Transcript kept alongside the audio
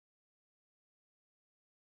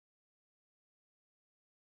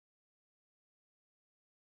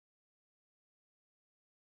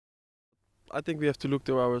I think we have to look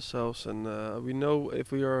to ourselves, and we know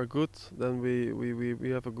if we are good, then we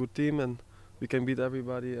have a good team and we can beat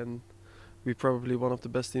everybody, and we're probably one of the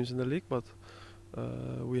best teams in the league. But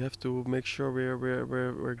we have to make sure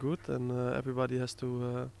we're good, and everybody has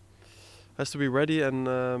to be ready, and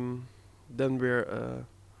then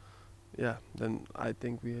then I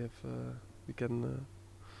think we can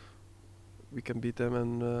beat them,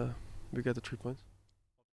 and we get the 3 points.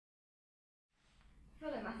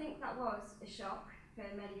 I think that was a shock for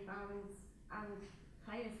many fans and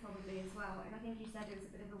players probably as well, and I think you said it was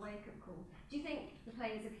a bit of a wake-up call. Do you think the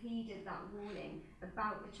players have heeded that warning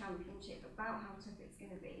about the championship, about how tough it's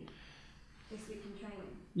going to be this week in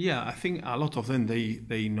training? Yeah, I think a lot of them,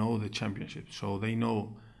 they know the championship, so they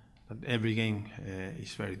know that every game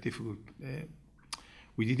is very difficult.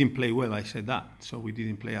 We didn't play well, I said that, so we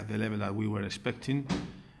didn't play at the level that we were expecting,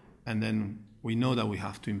 and then we know that we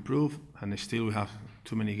have to improve, and still we have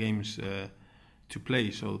too many games to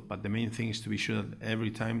play. But the main thing is to be sure that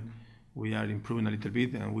every time we are improving a little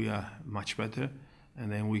bit and we are much better,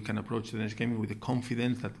 and then we can approach the next game with the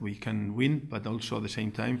confidence that we can win, but also at the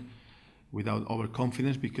same time without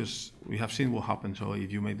overconfidence, because we have seen what happens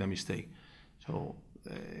if you make a mistake. So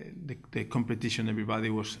the competition,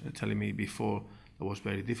 everybody was telling me before, that was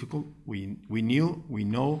very difficult. We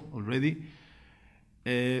know already.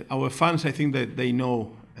 Our fans, I think that they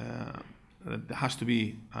know that there has to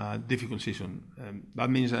be a difficult season. That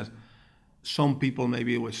means that some people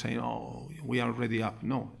maybe were saying, "Oh, we are already up."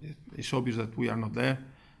 No, it's obvious that we are not there.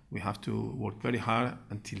 We have to work very hard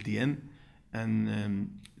until the end, and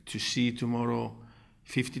to see tomorrow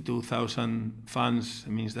 52,000 fans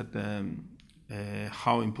means that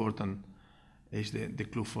how important is the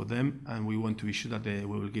club for them, and we want to be sure that we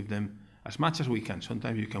will give them as much as we can.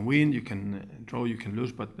 Sometimes you can win, you can draw, you can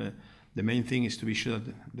lose, but the main thing is to be sure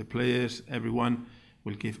that the players, everyone,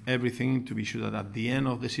 will give everything to be sure that at the end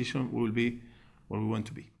of the season we will be where we want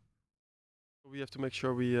to be. We have to make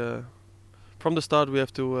sure from the start, we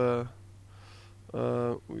have to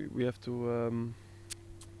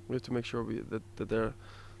make sure that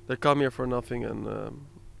they're come here for nothing, and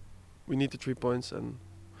we need the 3 points, and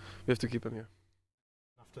we have to keep them here.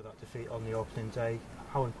 After that defeat on the opening day,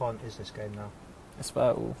 how important is this game now? It's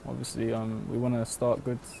vital. Obviously, we want to start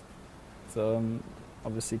good, so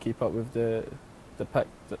obviously keep up with the pack,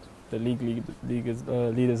 the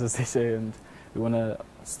leaders, as they say, and we want to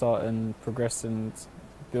start and progress and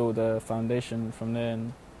build a foundation from there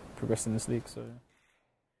and progress in this league. So.